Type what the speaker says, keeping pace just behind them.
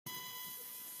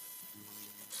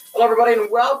Hello, everybody, and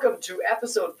welcome to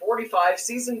episode 45,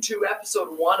 season 2, episode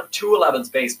 1 of 211's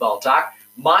Baseball Talk.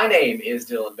 My name is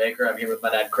Dylan Baker. I'm here with my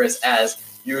dad, Chris, as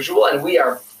usual, and we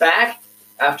are back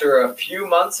after a few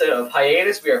months of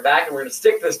hiatus. We are back, and we're going to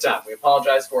stick this time. We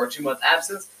apologize for our 2-month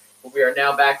absence, but we are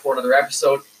now back for another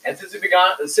episode. And since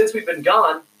we've been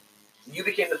gone, you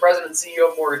became the president and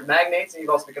CEO of Mortgage Magnates, and you've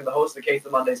also become the host of the Case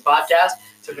of Mondays podcast.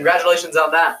 So congratulations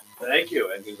on that. Thank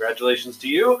you, and congratulations to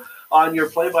you on your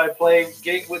play-by-play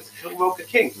gig with Mocha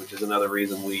Kings, which is another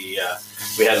reason we had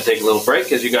to take a little break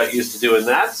because you got used to doing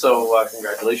that. So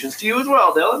congratulations to you as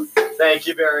well, Dylan. Thank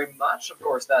you very much. Of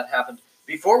course, that happened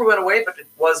before we went away, but it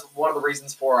was one of the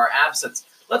reasons for our absence.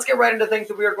 Let's get right into things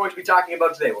that we are going to be talking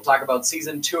about today. We'll talk about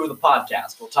season 2 of the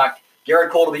podcast. We'll talk Gerrit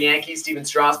Cole to the Yankees, Stephen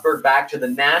Strasburg back to the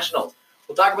Nationals.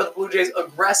 We'll talk about the Blue Jays'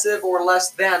 aggressive or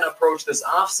less than approach this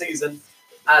offseason,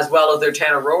 as well as their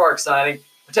Tanner Roark signing,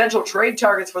 potential trade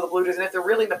targets for the Blue Jays, and if they're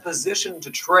really in a position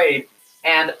to trade,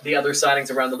 and the other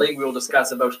signings around the league. We will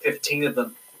discuss about 15 of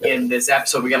them in this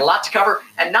episode. We got a lot to cover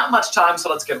and not much time, so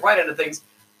let's get right into things.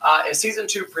 A season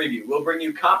 2 preview. We'll bring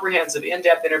you comprehensive,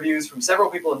 in-depth interviews from several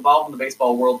people involved in the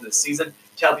baseball world this season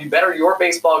to help you better your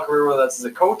baseball career, whether that's as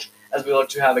a coach, as we look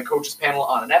to have a coaches panel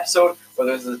on an episode,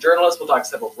 whether it's as a journalist, we'll talk to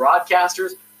several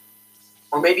broadcasters,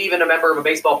 or maybe even a member of a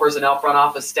baseball personnel front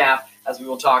office staff, as we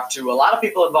will talk to a lot of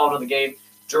people involved in the game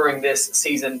during this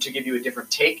season to give you a different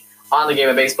take on the game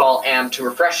of baseball and to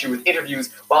refresh you with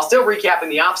interviews while still recapping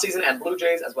the offseason and Blue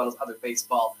Jays, as well as other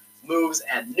baseball moves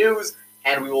and news.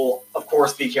 And we will, of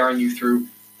course, be carrying you through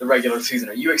the regular season.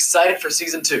 Are you excited for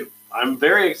season 2? I'm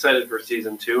very excited for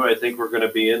season 2. I think we're going to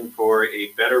be in for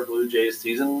a better Blue Jays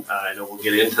season. I know we'll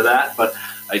get into that, but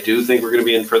I do think we're going to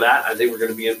be in for that. I think we're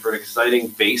going to be in for an exciting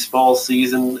baseball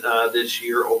season this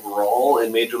year overall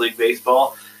in Major League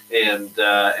Baseball.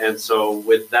 And so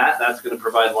with that, that's going to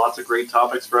provide lots of great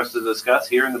topics for us to discuss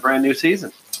here in the brand new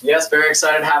season. Yes, very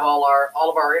excited to have all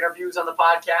of our interviews on the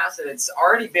podcast, and it's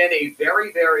already been a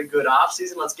very, very good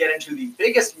offseason. Let's get into the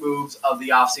biggest moves of the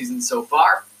offseason so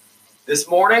far. This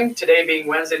morning, today being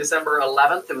Wednesday, December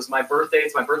 11th, it was my birthday.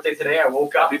 It's my birthday today. I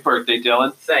woke up. Happy birthday,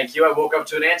 Dylan. Thank you. I woke up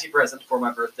to an anti-present for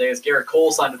my birthday as Gerrit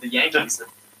Cole signed with the Yankees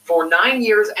for 9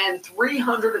 years and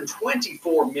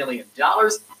 $324 million.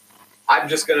 I'm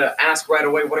just going to ask right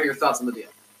away, what are your thoughts on the deal?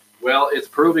 Well, it's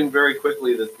proving very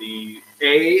quickly that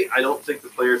I don't think the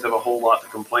players have a whole lot to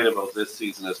complain about this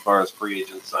season as far as free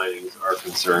agent signings are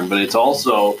concerned. But it's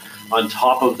also, on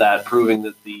top of that, proving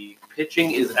that the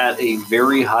pitching is at a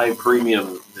very high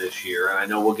premium this year. And I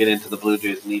know we'll get into the Blue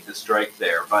Jays' need to strike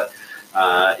there, but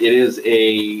it is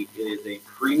a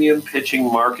premium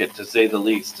pitching market, to say the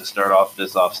least, to start off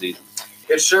this offseason.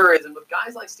 It sure is. And with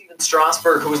guys like Stephen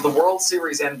Strasburg, who was the World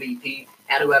Series MVP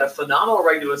and who had a phenomenal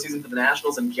regular season for the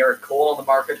Nationals, and Gerrit Cole on the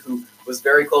market, who was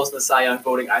very close to the Cy Young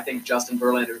voting. I think Justin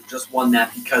Verlander just won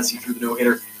that because he threw the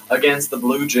no-hitter against the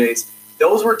Blue Jays.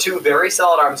 Those were two very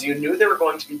solid arms. You knew they were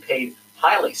going to be paid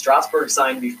highly. Strasburg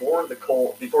signed before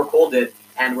Cole did,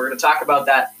 and we're going to talk about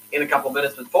that in a couple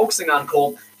minutes. But focusing on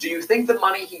Cole, do you think the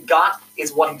money he got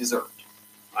is what he deserved?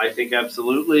 I think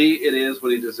absolutely it is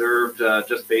what he deserved,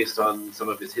 just based on some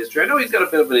of his history. I know he's got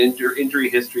a bit of an injury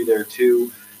history there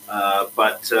too,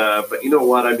 but you know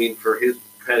what? I mean, for his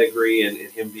pedigree and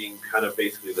him being kind of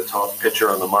basically the top pitcher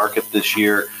on the market this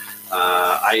year,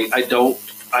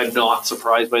 I'm not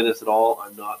surprised by this at all.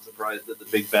 I'm not surprised that the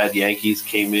big bad Yankees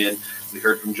came in. We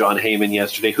heard from John Heyman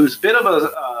yesterday, who's a bit of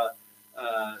a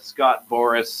Scott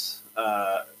Boras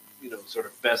sort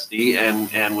of bestie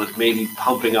and was maybe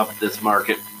pumping up this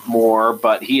market more,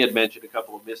 but he had mentioned a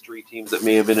couple of mystery teams that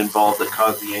may have been involved that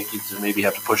caused the Yankees to maybe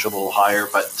have to push a little higher.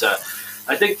 But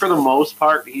I think for the most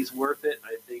part, he's worth it.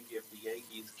 I think if the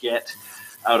Yankees get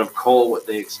out of Cole what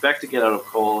they expect to get out of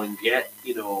Cole and get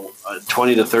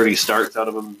 20 to 30 starts out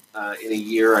of him in a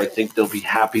year, I think they'll be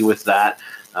happy with that.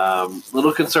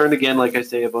 Little concerned again, like I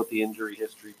say, about the injury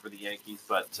history for the Yankees,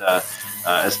 but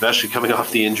especially coming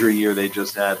off the injury year they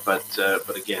just had. But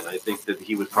again, I think that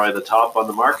he was probably the top on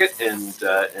the market, and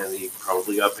he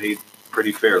probably got paid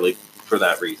pretty fairly for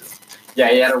that reason. Yeah,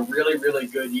 he had a really, really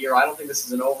good year. I don't think this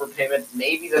is an overpayment.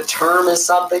 Maybe the term is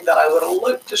something that I would have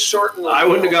looked to shorten. I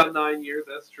wouldn't have got 9 years.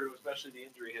 That's true, especially the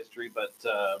injury history. But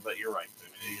you're right.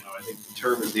 I think the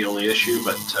term is the only issue,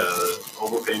 but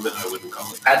overpayment, I wouldn't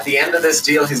call it. At the end of this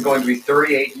deal, he's going to be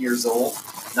 38 years old,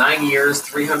 9 years,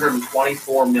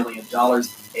 $324 million.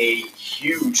 a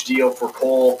huge deal for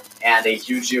Cole and a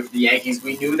huge deal for the Yankees.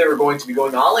 We knew they were going to be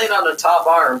going all in on a top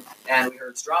arm, and we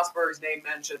heard Strasburg's name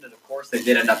mentioned, and of course they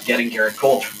did end up getting Garrett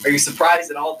Cole. Are you surprised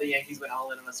that all of the Yankees went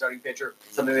all in on a starting pitcher,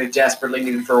 something they desperately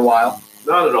needed for a while?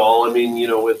 Not at all. I mean,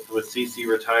 with CC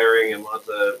retiring and lots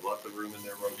of room in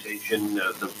their rotation,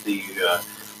 the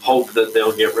hope that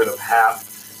they'll get rid of Happ,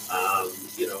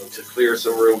 to clear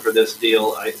some room for this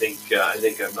deal. I think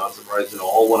I'm not surprised at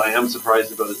all. What I am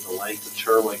surprised about is the length of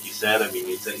term, like you said. I mean,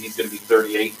 you said he's going to be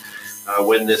 38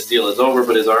 when this deal is over,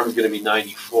 but his arm's going to be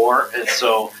 94, and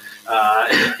so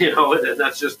and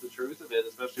that's just the truth of it,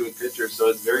 especially with pitchers. So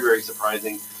it's very, very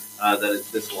surprising that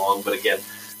it's this long. But again,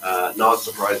 not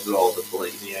surprised at all that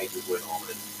the Yankees went all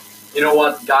in. You know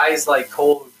what? Guys like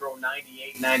Cole who throw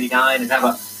 98, 99 and have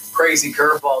a crazy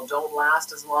curveball don't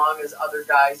last as long as other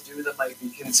guys do that might be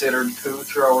considered poo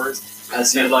throwers,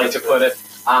 as you'd like to put it.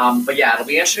 But yeah, it'll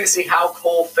be interesting to see how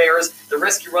Cole fares. The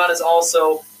risk you run is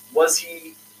also, was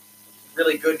he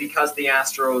really good because the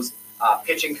Astros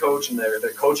pitching coach and their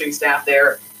coaching staff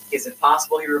there, is it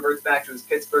possible he reverts back to his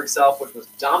Pittsburgh self, which was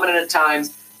dominant at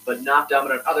times but not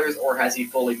dominant at others, or has he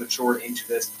fully matured into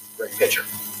this great pitcher?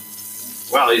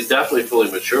 Well, he's definitely fully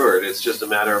matured. It's just a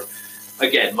matter of,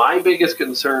 again, my biggest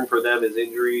concern for them is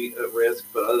injury risk,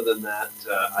 but other than that,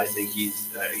 I think he's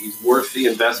worth the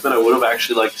investment. I would have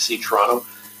actually liked to see Toronto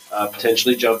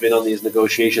potentially jump in on these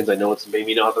negotiations. I know it's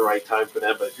maybe not the right time for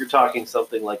them, but if you're talking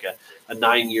something like a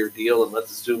 9-year deal, and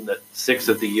let's assume that 6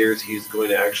 of the years he's going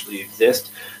to actually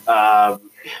exist, and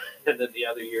then the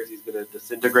other years he's going to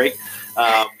disintegrate.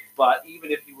 But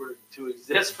even if he were to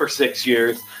exist for 6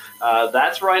 years,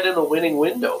 that's right in the winning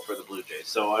window for the Blue Jays.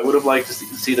 So I would have liked to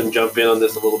see them jump in on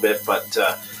this a little bit, but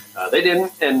they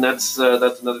didn't, and that's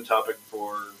another topic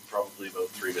for probably about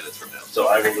 3 minutes from now. So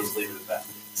I will just leave it at that.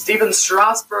 Steven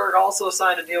Strasburg also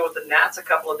signed a deal with the Nats a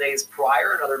couple of days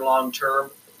prior, another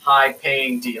long-term,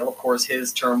 high-paying deal. Of course,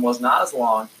 his term was not as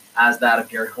long as that of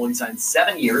Garrett Cole. He signed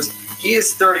 7 years. He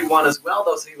is 31 as well,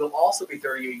 though, so he will also be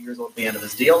 38 years old at the end of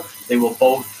his deal. They will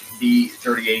both be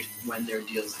 38 when their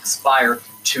deals expire,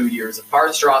 2 years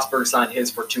apart. Strasburg signed his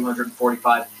for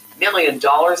 $245 million.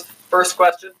 First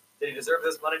question, did he deserve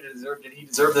this money? Did he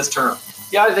deserve this term?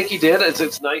 Yeah, I think he did.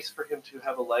 It's nice for him to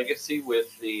have a legacy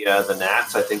with the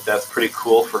Nats. I think that's pretty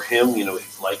cool for him.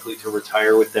 He's likely to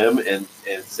retire with them and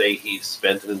say he's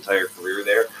spent an entire career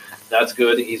there. That's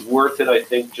good. He's worth it, I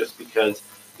think, just because,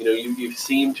 you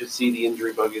seem to see the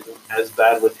injury bug isn't as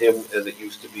bad with him as it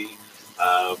used to be.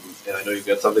 And I know you've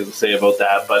got something to say about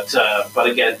that, but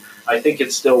again, I think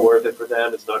it's still worth it for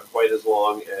them. It's not quite as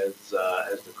long as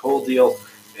the Cole deal,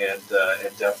 and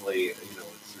definitely,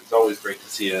 it's always great to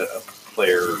see a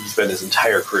player spend his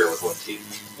entire career with one team.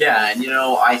 Yeah, and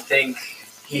I think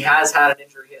he has had an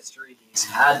injury history. He's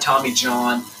had Tommy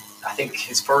John. I think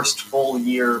his first full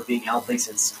year of being healthy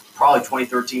since probably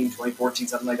 2013, 2014,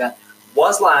 something like that,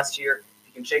 was last year.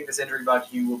 Can shake this injury bug,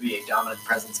 he will be a dominant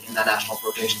presence in that Nationals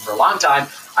rotation for a long time.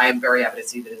 I am very happy to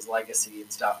see that his legacy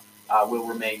and stuff will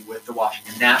remain with the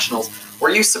Washington Nationals. Were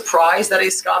you surprised that a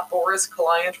Scott Boras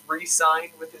client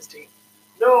re-signed with his team?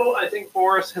 No, I think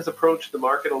Boras has approached the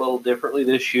market a little differently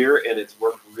this year, and it's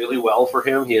worked really well for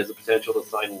him. He has the potential to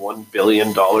sign $1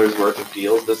 billion worth of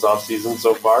deals this offseason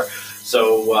so far.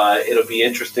 So it'll be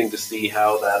interesting to see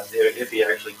how that, if he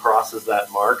actually crosses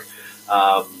that mark.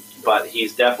 But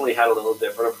he's definitely had a little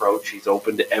different approach. He's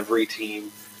open to every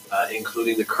team,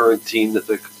 including the current team that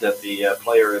the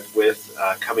player is with,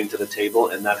 coming to the table,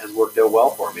 and that has worked out well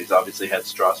for him. He's obviously had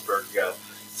Strasburg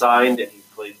signed, and he's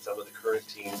played some of the current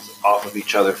teams off of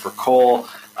each other for Cole.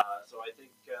 So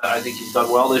I think he's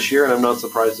done well this year, and I'm not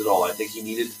surprised at all. I think he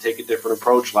needed to take a different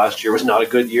approach. Last year was not a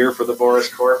good year for the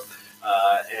Boras Corp,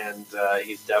 and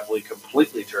he's definitely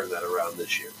completely turned that around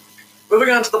this year. Moving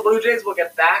on to the Blue Jays, we'll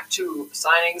get back to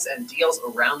signings and deals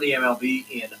around the MLB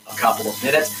in a couple of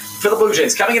minutes. For the Blue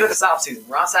Jays, coming into this offseason,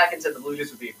 Ross Atkins said the Blue Jays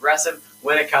would be aggressive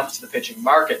when it comes to the pitching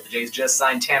market. The Jays just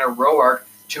signed Tanner Roark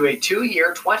to a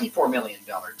 2-year, $24 million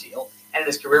deal, and in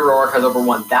his career, Roark has over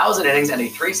 1,000 innings and a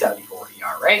 .374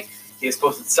 ERA. He has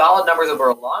posted solid numbers over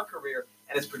a long career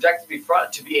and is projected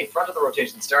to be a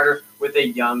front-of-the-rotation starter with a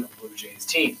young Blue Jays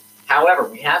team. However,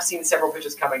 we have seen several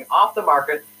pitches coming off the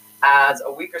market. As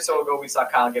a week or so ago, we saw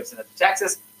Kyle Gibson at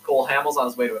Texas, Cole Hamels on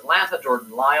his way to Atlanta, Jordan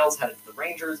Lyles headed to the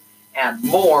Rangers, and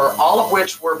more, all of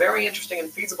which were very interesting and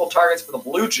feasible targets for the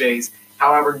Blue Jays.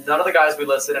 However, none of the guys we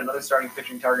listed and other starting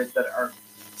pitching targets that have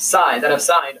signed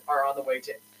are on the way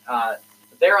to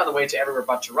they're on the way to everywhere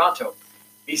but Toronto.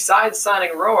 Besides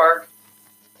signing Roark,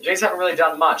 the Jays haven't really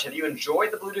done much. Have you enjoyed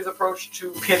the Blue Jays' approach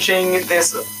to pitching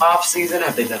this offseason?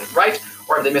 Have they done it right?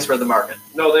 or have they misread the market?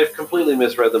 No, they've completely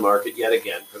misread the market yet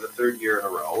again for the third year in a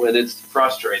row, and it's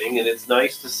frustrating, and it's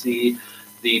nice to see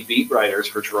the beat writers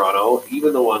for Toronto,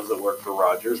 even the ones that work for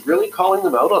Rogers, really calling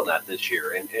them out on that this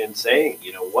year and saying,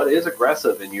 what is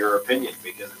aggressive in your opinion?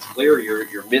 Because it's clear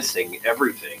you're missing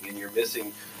everything, and you're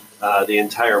missing the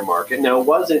entire market. Now, it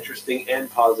was interesting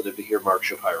and positive to hear Mark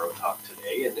Shapiro talk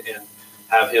today and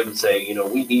have him say,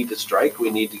 we need to strike, we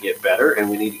need to get better, and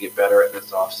we need to get better at this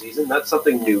offseason. That's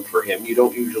something new for him. You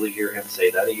don't usually hear him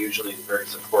say that. He usually is very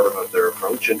supportive of their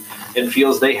approach and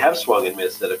feels they have swung and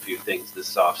missed at a few things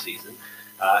this offseason.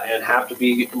 And have to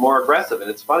be more aggressive. And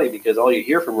it's funny because all you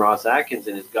hear from Ross Atkins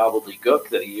in his gobbledygook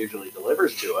that he usually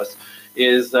delivers to us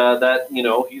is that,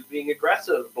 he's being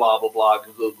aggressive, blah, blah, blah,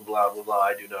 blah, blah, blah, blah,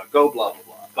 I do not go, blah, blah,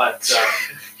 blah. But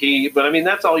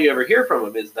that's all you ever hear from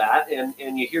him is that.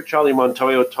 And you hear Charlie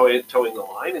Montoyo towing the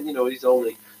line, and, he's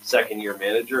only second-year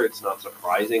manager. It's not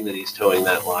surprising that he's towing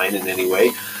that line in any way.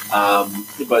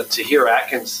 But to hear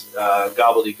Atkins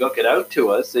gobbledygook it out to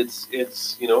us, it's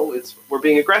we're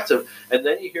being aggressive. And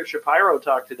then you hear Shapiro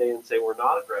talk today and say we're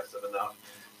not aggressive enough.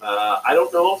 I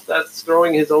don't know if that's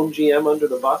throwing his own GM under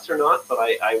the bus or not, but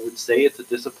I would say it's a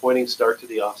disappointing start to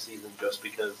the offseason just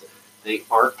because they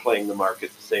aren't playing the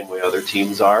market the same way other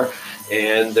teams are,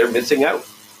 and they're missing out.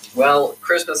 Well,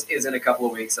 Christmas is in a couple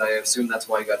of weeks. I assume that's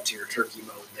why you got into your turkey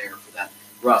mode there for that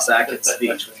Ross Atkins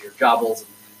speech with your gobbles and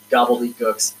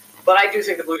gobbledygooks. But I do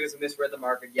think the Blue Jays have misread the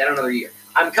market yet another year.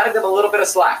 I'm cutting them a little bit of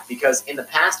slack because in the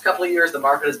past couple of years, the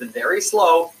market has been very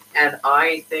slow, and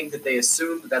I think that they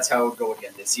assumed that that's how it would go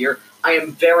again this year. I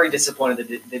am very disappointed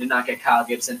that they did not get Kyle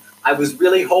Gibson. I was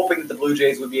really hoping that the Blue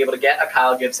Jays would be able to get a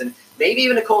Kyle Gibson, maybe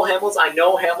even a Cole Hamels. I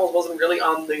know Hamels wasn't really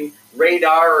on the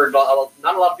radar, or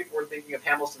not a lot of people were thinking of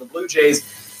Hamels to the Blue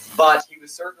Jays, but he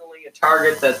was certainly a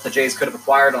target that the Jays could have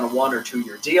acquired on a 1 or 2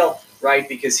 year deal, right,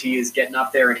 because he is getting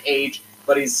up there in age,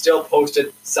 but he's still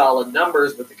posted solid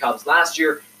numbers with the Cubs last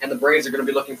year, and the Braves are going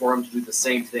to be looking for him to do the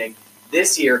same thing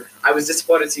this year. I was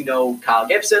disappointed to see no Kyle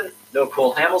Gibson, no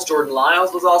Cole Hamels. Jordan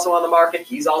Lyles was also on the market.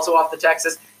 He's also off to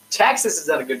Texas. Texas has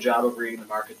done a good job of reading the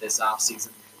market this offseason,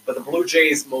 but the Blue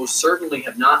Jays most certainly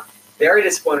have not. Very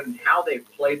disappointed in how they've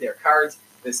played their cards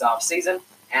this offseason,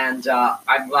 and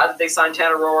I'm glad that they signed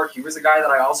Tanner Roark. He was a guy that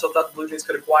I also thought the Blue Jays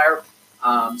could acquire,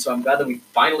 so I'm glad that we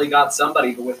finally got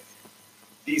somebody, but with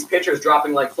these pitchers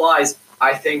dropping like flies,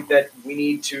 I think that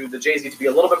the Jays need to be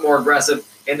a little bit more aggressive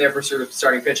in their pursuit of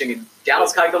starting pitching. And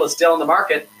Dallas Keuchel is still in the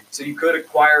market, so you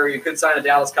could sign a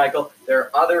Dallas Keuchel. There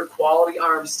are other quality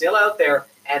arms still out there,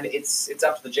 and it's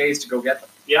up to the Jays to go get them.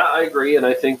 Yeah, I agree, and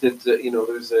I think that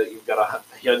you've got a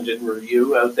Hyunjin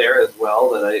Ryu out there as well.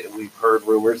 That we've heard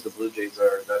rumors the Blue Jays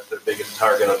that's their biggest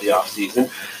target of the offseason.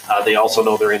 They also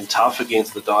know they're in tough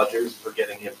against the Dodgers for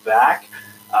getting him back.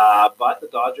 But the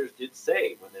Dodgers did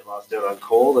say when they lost out on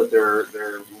Cole that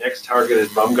their next target is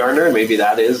Bumgarner, and maybe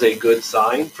that is a good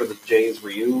sign for the Jays'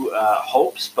 Ryu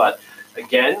hopes. But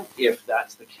again, if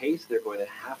that's the case, they're going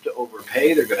to have to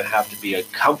overpay. They're going to have to be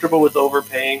comfortable with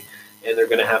overpaying, and they're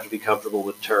going to have to be comfortable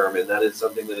with term. And that is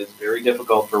something that is very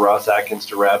difficult for Ross Atkins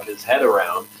to wrap his head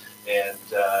around. And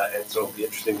so it'll be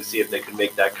interesting to see if they can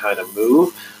make that kind of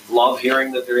move. Love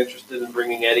hearing that they're interested in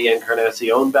bringing Eddie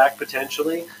Encarnacion back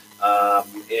potentially.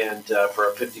 For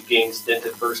a 50-game stint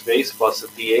at first base plus a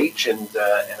DH, and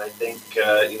I think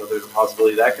there's a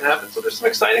possibility that can happen. So there's some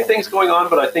exciting things going on,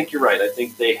 but I think you're right. I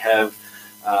think they have,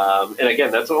 and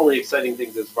again, that's only exciting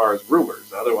things as far as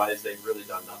rumors. Otherwise, they've really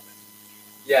done nothing.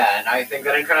 Yeah, and I think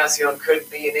that Encarnacion could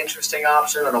be an interesting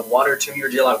option on a 1 or 2 year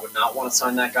deal. I would not want to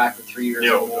sign that guy for 3 years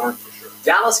or more. For sure.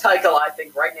 Dallas Keuchel, I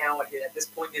think right now, at this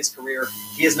point in his career,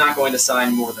 he is not going to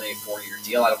sign more than a 4 year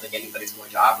deal. I don't think anybody's going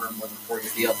to offer him more than a 4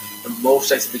 year deal. The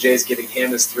most I see the Jays giving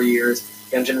him is 3 years.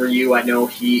 Hyunjin Ryu, I know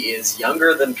he is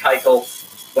younger than Keuchel,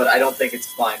 but I don't think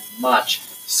it's by much.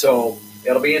 So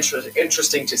it'll be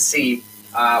interesting to see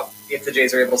if the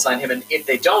Jays are able to sign him, and if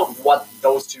they don't, what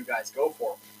those two guys go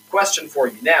for. Question for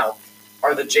you now,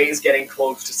 are the Jays getting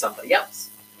close to somebody else?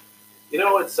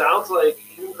 It sounds like,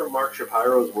 even from Mark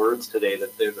Shapiro's words today,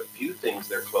 that there's a few things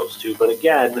they're close to. But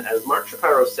again, as Mark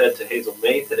Shapiro said to Hazel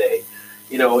May today,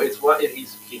 he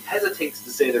hesitates to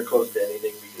say they're close to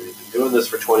anything because he's been doing this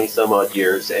for 20-some-odd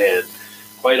years. And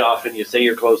quite often you say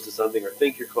you're close to something or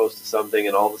think you're close to something,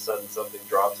 and all of a sudden something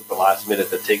drops at the last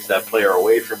minute that takes that player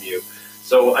away from you.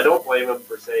 So I don't blame him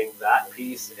for saying that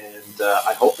piece, and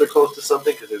I hope they're close to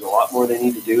something because there's a lot more they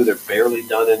need to do. They're barely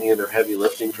done any of their heavy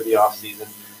lifting for the offseason.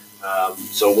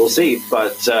 So we'll see.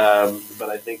 But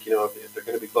I think, if they're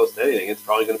going to be close to anything, it's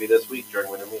probably going to be this week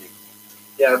during winter meeting.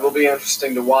 Yeah, it will be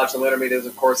interesting to watch. The winter meeting is,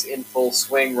 of course, in full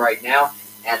swing right now,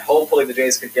 and hopefully the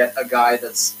Jays could get a guy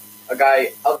that's a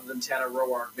guy other than Tanner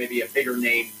Roark, maybe a bigger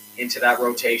name into that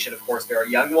rotation. Of course, they're a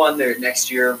young one. They're next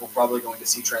year. We're probably going to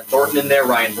see Trent Thornton in there.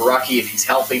 Ryan Borucki, if he's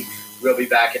healthy, will be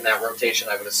back in that rotation,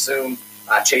 I would assume.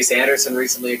 Chase Anderson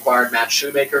recently acquired Matt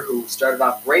Shoemaker, who started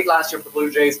off great last year for the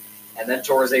Blue Jays and then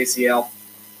tore his ACL.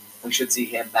 We should see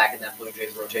him back in that Blue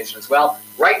Jays rotation as well.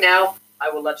 Right now, I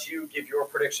will let you give your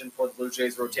prediction for the Blue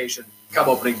Jays rotation come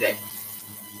opening day.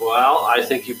 Well, I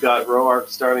think you've got Roark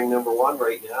starting number 1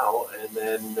 right now, and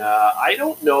then I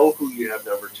don't know who you have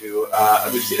number 2.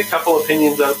 We've seen a couple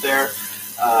opinions out there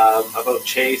about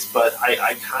Chase, but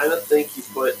I kind of think you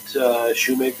put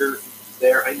Shoemaker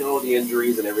there. I know the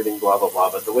injuries and everything, blah, blah, blah,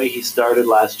 but the way he started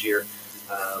last year,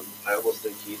 I almost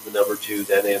think he's the number 2,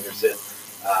 then Anderson,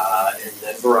 and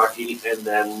then Borucki, and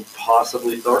then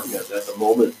possibly Thornton at the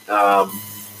moment.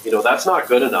 That's not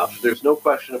good enough. There's no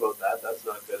question about that. That's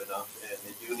not good enough. And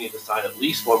they do need to sign at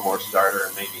least one more starter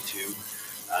and maybe 2.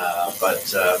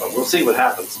 But we'll see what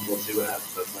happens.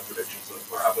 That's my prediction so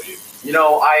far. How about you?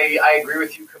 I agree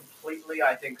with you completely.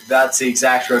 I think that's the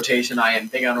exact rotation. I am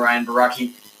big on Ryan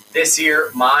Borucki. This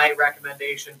year, my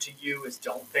recommendation to you is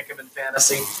don't pick him in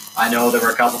fantasy. I know there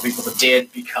were a couple people that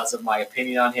did because of my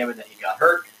opinion on him and then he got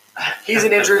hurt. He's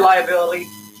an injury liability.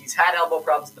 He's had elbow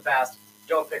problems in the past.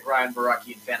 Don't pick Ryan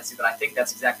Borucki in fantasy, but I think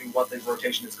that's exactly what the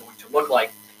rotation is going to look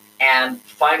like. And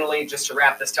finally, just to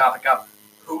wrap this topic up,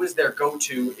 who is their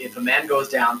go-to if a man goes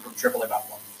down from AAA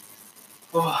Buffalo?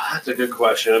 Oh, that's a good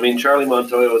question. I mean, Charlie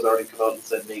Montoya has already come out and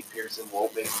said Nate Pearson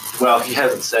won't make. Well, he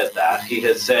hasn't said that. He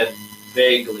has said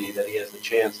vaguely that he has the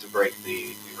chance to break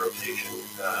the rotation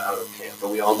out of camp, but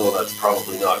we all know that's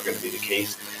probably not going to be the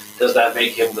case. Does that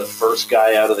make him the first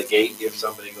guy out of the gate if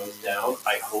somebody goes down?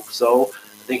 I hope so.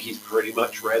 I think he's pretty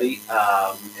much ready,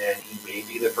 and he may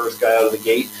be the first guy out of the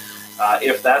gate.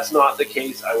 If that's not the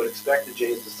case, I would expect the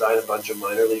Jays to sign a bunch of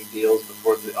minor league deals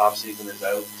before the offseason is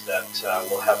out that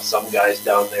will have some guys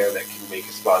down there that can make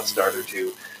a spot start or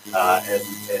two.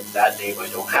 And that name I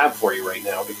don't have for you right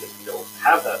now because we don't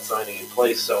have that signing in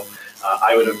place. So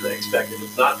I would have expected if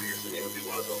it's not Pearson, it would be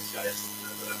one of those guys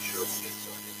that I'm sure will get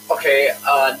started. Okay,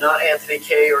 not Anthony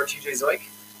Kay or TJ Zoik?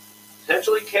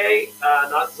 Potentially Kay,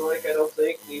 not Zoik, I don't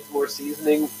think. Needs more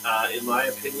seasoning, in my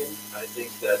opinion. I think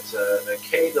that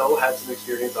Kay, though, had some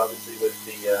experience, obviously, with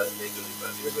the Major League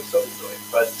Buccaneers, but so did Zoik.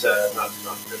 But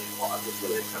not really a lot, with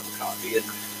really a cup of coffee.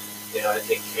 And I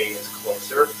think Kay is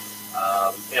closer.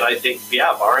 And I think,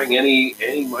 barring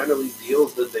any minor league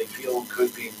deals that they feel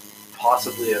could be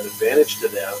possibly an advantage to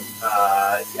them,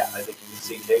 I think you can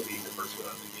see Kay being the first one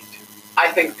out of the gate, too.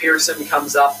 I think Pearson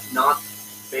comes up not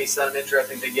based on an injury. I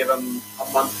think they give him a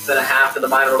month and a half in the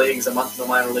minor leagues, and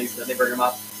then they bring him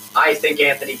up. I think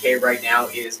Anthony Kay right now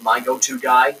is my go-to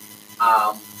guy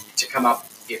to come up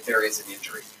if there is an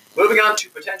injury. Moving on to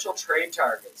potential trade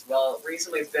targets. Well,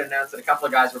 recently it's been announced that a couple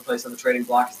of guys were placed on the trading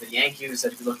block as the Yankees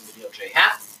said to be looking to deal Jay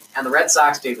Happ, and the Red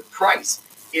Sox, David Price.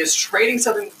 Is trading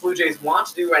something the Blue Jays want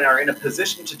to do and are in a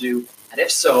position to do? And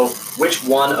if so, which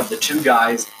one of the two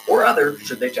guys or other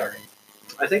should they target?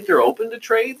 I think they're open to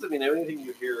trades. I mean, everything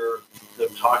you hear them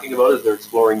talking about is they're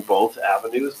exploring both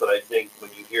avenues. But I think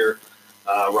when you hear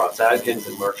Ross Atkins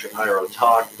and Mark Shapiro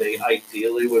talk, they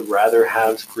ideally would rather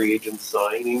have free agent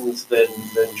signings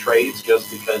than trades,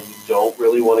 just because you don't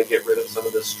really want to get rid of some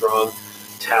of the strong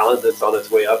talent that's on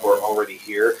its way up or already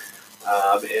here.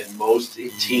 And most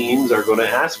teams are going to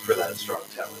ask for that strong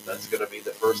talent. That's going to be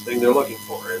the first thing they're looking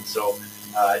for. And so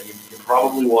you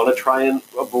probably want to try and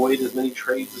avoid as many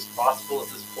trades as possible at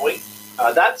this point.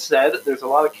 That said, there's a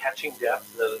lot of catching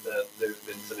depth that there's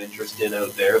been some interest in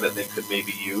out there that they could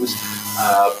maybe use.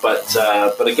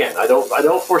 But again, I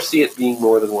don't foresee it being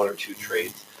more than one or two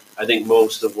trades. I think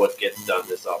most of what gets done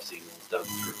this offseason is done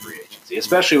through free agency,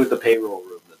 especially with the payroll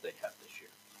room that they have this year.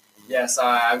 Yes,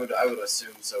 I would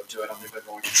assume so too. I don't think they're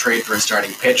going to trade for a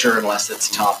starting pitcher unless it's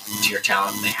top tier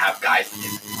talent and they have guys that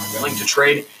they are willing to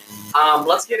trade.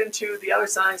 Let's get into the other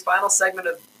signings. Final segment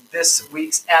of this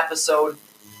week's episode.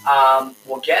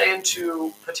 We'll get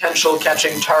into potential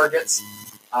catching targets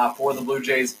for the Blue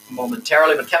Jays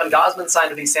momentarily, but Kevin Gausman signed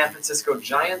to the San Francisco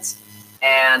Giants,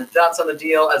 and thoughts on the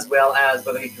deal, as well as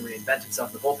whether he can reinvent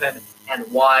himself in the bullpen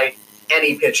and why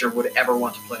any pitcher would ever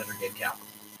want to play under Gabe Kapler.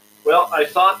 Well, I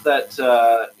thought that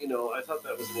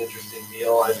was an interesting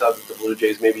deal. I thought that the Blue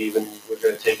Jays maybe even were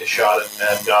going to take a shot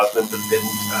at Gausman, but didn't.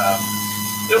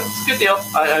 It's a good deal.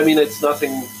 I mean, it's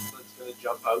nothing that's going to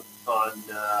jump out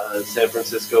on San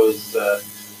Francisco's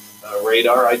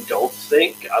radar. I don't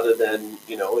think, other than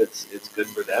it's good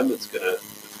for them. It's gonna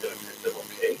fit them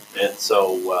okay. And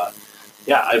so,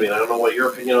 I mean, I don't know what your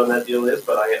opinion on that deal is,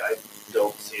 but I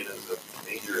don't see it as a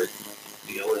major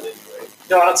deal in any way.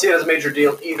 No, I don't see it as a major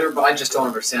deal either, but I just don't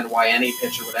understand why any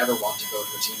pitcher would ever want to go to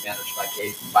a team managed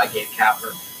by Gabe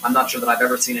Kapler. I'm not sure that I've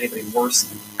ever seen anybody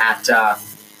worse at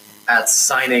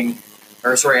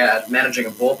managing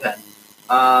a bullpen.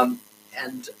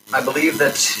 And I believe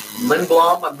that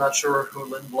Lindblom, I'm not sure who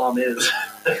Lindblom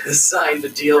is signed a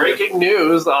deal. Breaking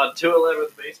news on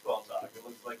 211th Baseball Talk. It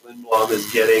looks like Lindblom is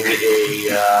getting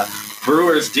a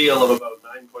Brewers deal of about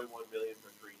 $9.1 million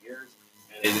for 3 years.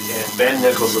 And Ben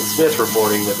Nicholson-Smith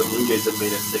reporting that the Blue Jays have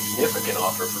made a significant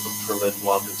offer for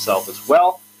Lindblom himself as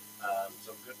well.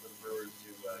 So good for the Brewers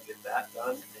to get that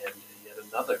done. And yet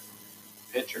another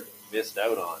pitcher missed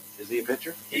out on. Is he a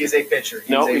pitcher? He is a pitcher.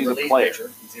 He's a player.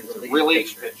 Pitcher. He's a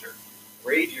relief pitcher.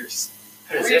 Read your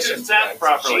positions stats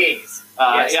properly. Jeez.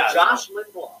 Yes, yeah. Josh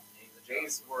Lindblom. The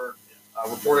Jays were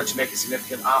reported to make a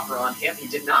significant offer on him. He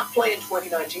did not play in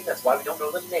 2019. That's why we don't know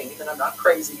the name, and I'm not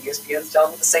crazy. ESPN's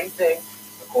telling me the same thing,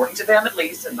 according to them at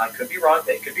least, and I could be wrong.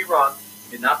 They could be wrong.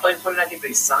 He did not play in 2019, but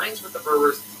he signs with the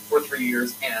Brewers for 3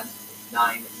 years and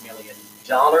 $9 million.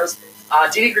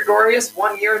 Didi Gregorius,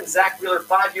 1 year, and Zach Wheeler,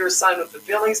 5 years, signed with the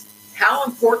Phillies. How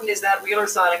important is that Wheeler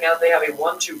signing now? They have a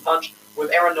 1-2 punch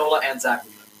with Aaron Nola and Zach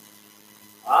Wheeler.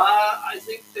 I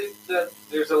think that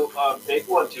there's a big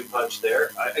 1-2 punch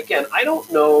there. I don't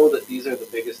know that these are the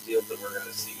biggest deals that we're going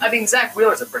to see. I mean, Zach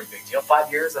Wheeler's a pretty big deal.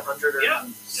 5 years,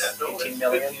 $118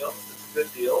 million. It's a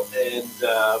good deal. And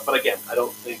but again, I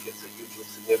don't think it's a hugely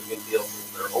significant deal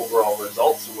for their overall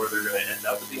results and where they're going to end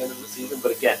up at the end of the season.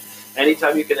 But again,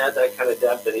 anytime you can add that kind of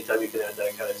depth, anytime you can add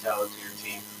that kind of talent to your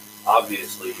team,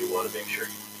 obviously you want to make sure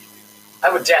you keep it.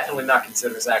 I would definitely not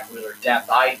consider Zach Wheeler depth.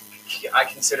 I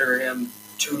consider him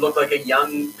to look like a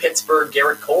young Pittsburgh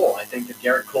Garrett Cole. I think that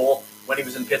Garrett Cole, when he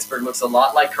was in Pittsburgh, looks a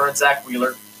lot like current Zach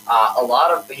Wheeler.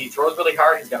 He throws really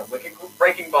hard. He's got a wicked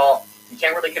breaking ball. He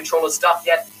can't really control his stuff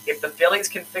yet. If the Phillies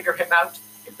can figure him out,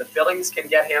 if the Phillies can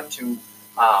get him to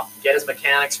get his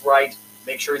mechanics right,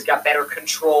 make sure he's got better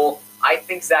control, I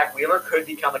think Zach Wheeler could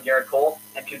become a Garrett Cole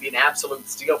and could be an absolute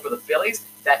steal for the Phillies.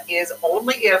 That is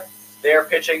only if their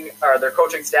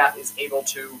coaching staff is able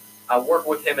to work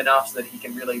with him enough so that he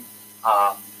can really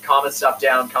calm his stuff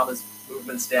down, calm his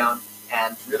movements down,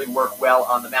 and really work well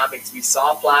on the mound, because we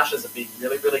saw flashes of being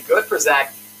really, really good for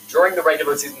Zach during the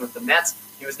regular season with the Mets.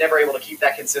 He was never able to keep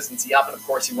that consistency up, and of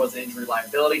course he was an injury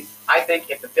liability. I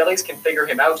think if the Phillies can figure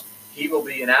him out, he will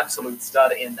be an absolute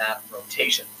stud in that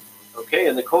rotation. Okay,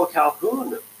 and the Cole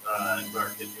Calhoun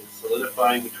market is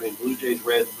solidifying between Blue Jays,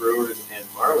 Reds, Brewers, and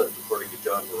Marlins, according to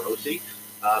John Morosi.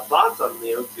 Thoughts on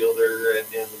the outfielder and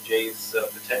the Jays'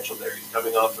 potential there? He's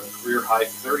coming off a career-high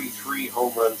 33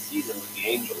 home run season with the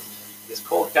Angels. Is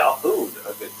Cole Calhoun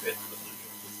a good fit for the Blue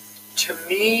Jays? To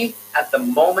me, at the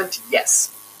moment,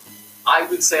 yes. I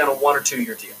would say on a 1 or 2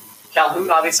 year deal.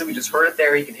 Calhoun, obviously, we just heard it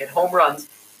there. He can hit home runs.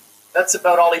 That's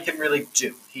about all he can really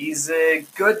do. He's a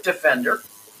good defender.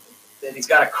 And he's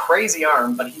got a crazy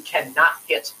arm, but he cannot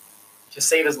hit to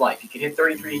save his life. He can hit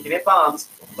 33, he can hit bombs,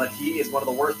 but he is one of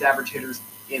the worst average hitters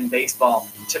in baseball.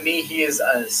 To me, he is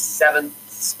a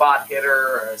 7th-spot hitter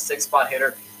or a 6th-spot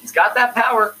hitter. He's got that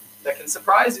power that can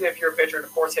surprise you if you're a pitcher. And,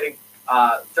 of course, hitting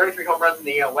 33 home runs in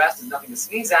the AL West is nothing to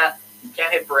sneeze at. He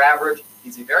can't hit for average.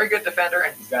 He's a very good defender,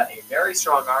 and he's got a very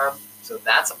strong arm. So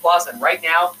that's a plus. And right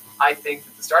now, I think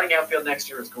that the starting outfield next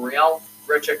year is Gurriel,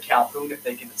 Grichuk, Calhoun, if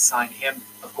they can sign him.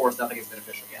 Of course, nothing has been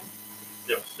official yet.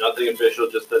 Yep, nothing official,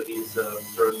 just that he's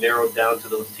sort of narrowed down to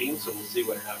those teams, so we'll see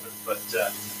what happens. But,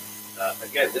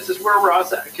 again, this is where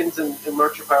Ross Atkins and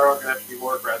Mark Shapiro are going to have to be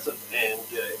more aggressive, and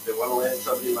if they want to land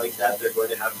somebody like that, they're going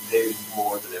to have to pay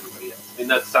more than everybody else. I mean,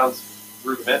 that sounds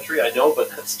rudimentary, I know,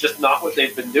 but that's just not what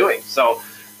they've been doing. So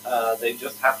they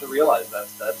just have to realize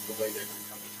that's the way they're going to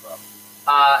come to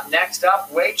trouble. Next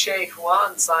up, Wei-Che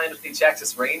Huan signed with the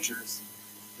Texas Rangers.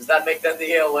 Does that make them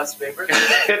the AL West favorite?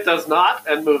 It does not,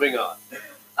 and moving on.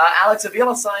 Alex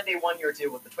Avila signed a 1-year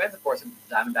deal with the Twins, of course, in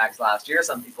the Diamondbacks last year.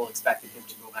 Some people expected him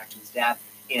to go back to his dad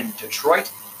in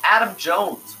Detroit. Adam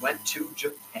Jones went to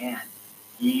Japan.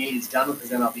 He's done with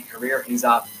his MLB career. He's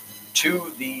off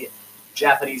to the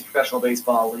Japanese Professional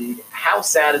Baseball League. How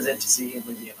sad is it to see him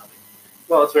leave the MLB?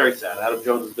 Well, it's very sad. Adam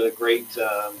Jones has been a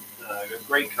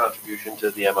great contribution to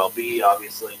the MLB,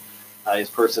 obviously.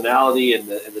 His personality and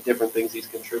the different things he's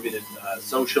contributed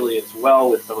socially as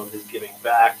well with some of his giving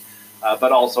back,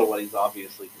 but also what he's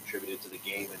obviously contributed to the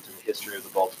game and to the history of the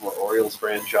Baltimore Orioles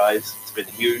franchise. It's been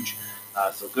huge.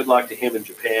 So good luck to him in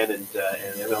Japan, and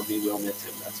MLB will miss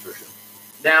him, that's for sure.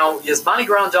 Now, Yasmani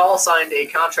Grandal signed a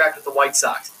contract with the White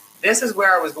Sox. This is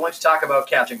where I was going to talk about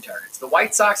catching targets. The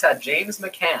White Sox had James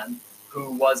McCann,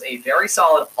 who was a very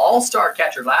solid all-star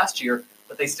catcher last year,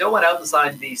 but they still went out and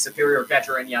signed the superior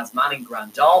catcher in Yasmani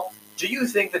Grandal. Do you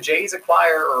think the Jays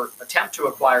acquire or attempt to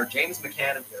acquire James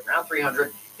McCann around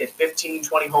 300, hit 15,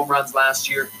 20 home runs last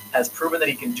year, has proven that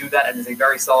he can do that and is a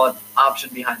very solid option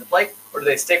behind the plate? Or do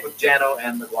they stick with Jano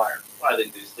and McGuire? I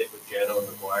think they stick with Jano and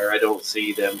McGuire. I don't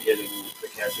see them hitting the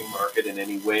catching market in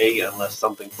any way unless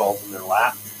something falls in their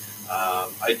lap.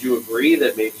 I do agree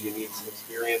that maybe you need some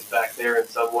experience back there in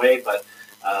some way, but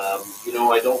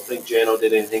I don't think Jano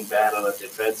did anything bad on the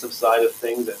defensive side of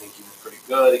things. I think he was pretty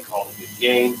good. He called a good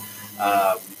game.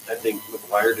 I think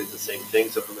McGuire did the same thing.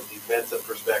 So from a defensive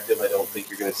perspective, I don't think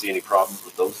you're going to see any problems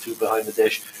with those two behind the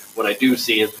dish. What I do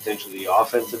see is potentially the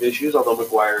offensive issues, although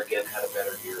McGuire, again, had a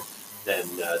better year than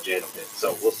Jano did.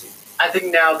 So we'll see. I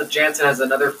think now that Jansen has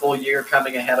another full year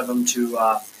coming ahead of him to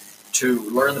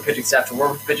learn the pitching staff, to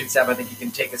work with the pitching staff, I think he can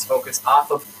take his focus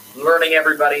off of learning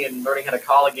everybody and learning how to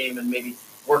call a game and maybe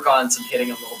work on some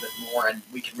hitting a little bit more, and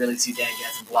we can really see Dan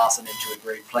Jansen blossom into a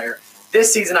great player.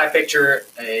 This season, I picture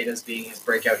it as being his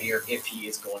breakout year if he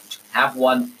is going to have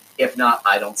one. If not,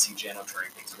 I don't see Jano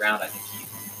turning things around. I think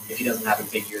if he doesn't have a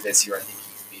big year this year, I think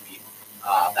he's maybe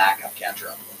backup catcher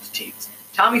on those teams.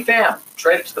 Tommy Pham,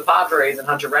 traded to the Padres and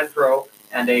Hunter Renfroe,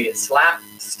 and a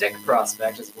slapstick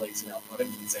prospect, as Blake Snell put it.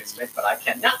 He didn't say stick, but I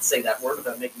cannot say that word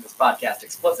without making this podcast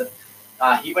explicit.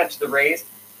 He went to the Rays.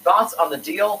 Thoughts on the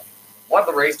deal? What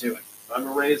are the Rays doing? I'm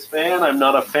a Rays fan. I'm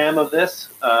not a fan of this.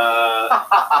 Did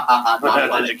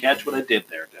you catch what I did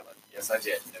there, Dylan? Yes, I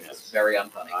did. It was very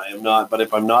unfunny. I am not, but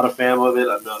if I'm not a fan of it,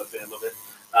 I'm not a fan of it.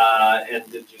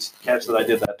 And did you catch that I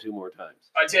did that 2 more times?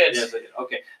 I did. Yes, I did.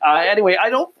 Okay. Anyway, I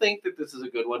don't think that this is a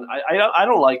good one. I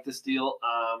don't like this deal.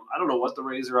 I don't know what the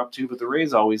Rays are up to, but the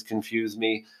Rays always confuse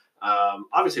me.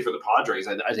 Obviously, for the Padres,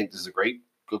 I think this is a great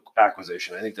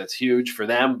acquisition. I think that's huge for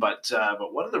them. But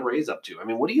what are the Rays up to? I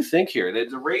mean, what do you think here?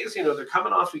 The Rays, they're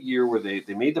coming off a year where they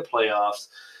made the playoffs,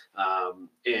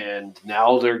 and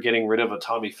now they're getting rid of a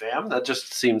Tommy Pham. That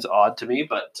just seems odd to me.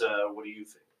 But what do you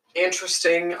think?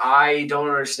 Interesting. I don't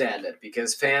understand it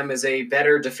because Pham is a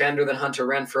better defender than Hunter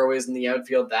Renfroe is in the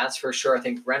outfield. That's for sure. I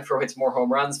think Renfroe hits more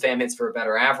home runs. Pham hits for a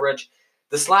better average.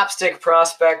 The slapstick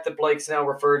prospect that Blake's now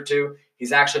referred to,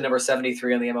 he's actually number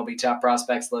 73 on the MLB top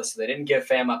prospects list, so they didn't give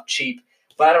Pham up cheap.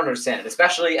 But I don't understand it,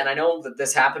 especially, and I know that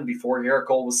this happened before Gerrit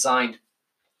Cole was signed,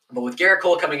 but with Gerrit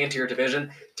Cole coming into your division,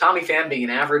 Tommy Pham being an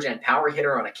average and power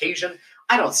hitter on occasion,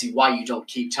 I don't see why you don't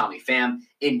keep Tommy Pham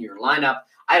in your lineup.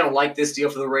 I don't like this deal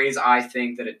for the Rays. I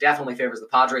think that it definitely favors the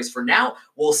Padres for now.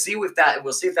 We'll see if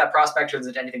that prospect turns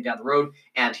into anything down the road,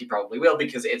 and he probably will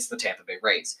because it's the Tampa Bay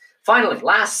Rays. Finally,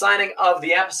 last signing of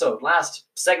the episode, last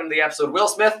segment of the episode, Will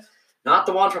Smith, not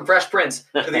the one from Fresh Prince,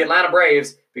 to the Atlanta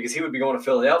Braves because he would be going to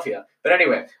Philadelphia. But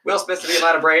anyway, Will Smith to the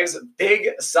Atlanta Braves, big,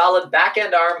 solid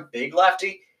back-end arm, big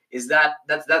lefty.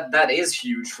 That is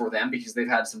huge for them because they've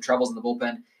had some troubles in the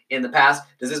bullpen in the past.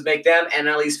 Does this make them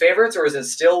NL East favorites, or is it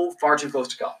still far too close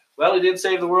to call? Well, he did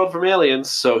save the world from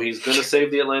aliens, so he's going to save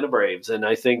the Atlanta Braves. And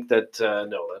I think that,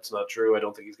 no, that's not true. I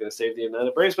don't think he's going to save the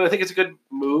Atlanta Braves, but I think it's a good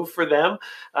move for them.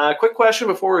 Quick question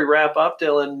before we wrap up,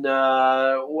 Dylan.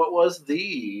 What was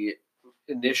the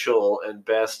initial and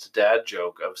best dad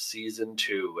joke of Season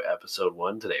 2, Episode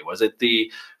 1 today? Was it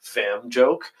the Pham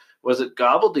joke? Was it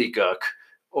gobbledygook?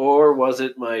 Or was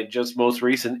it my just most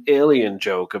recent alien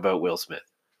joke about Will Smith?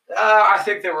 I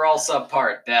think they were all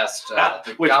subpar at best.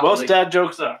 Which most dad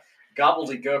jokes are.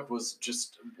 Gobbledygook was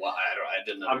just, well, I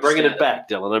didn't understand. I'm bringing it back,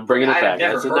 Dylan. I'm bringing it back.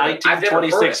 That's a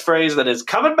 1926 phrase that is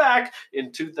coming back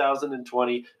in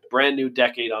 2020. Brand new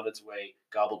decade on its way.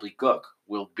 Gobbledygook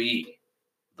will be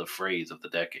the phrase of the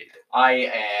decade.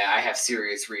 I have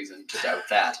serious reason to doubt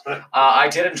that. I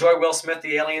did enjoy Will Smith,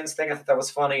 the aliens thing. I thought that was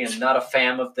funny and not a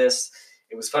fan of this.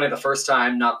 It was funny the first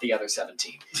time, not the other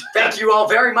 17. Thank you all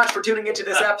very much for tuning into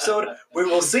this episode. We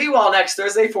will see you all next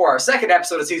Thursday for our second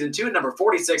episode of Season 2, number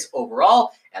 46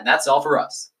 overall. And that's all for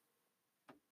us.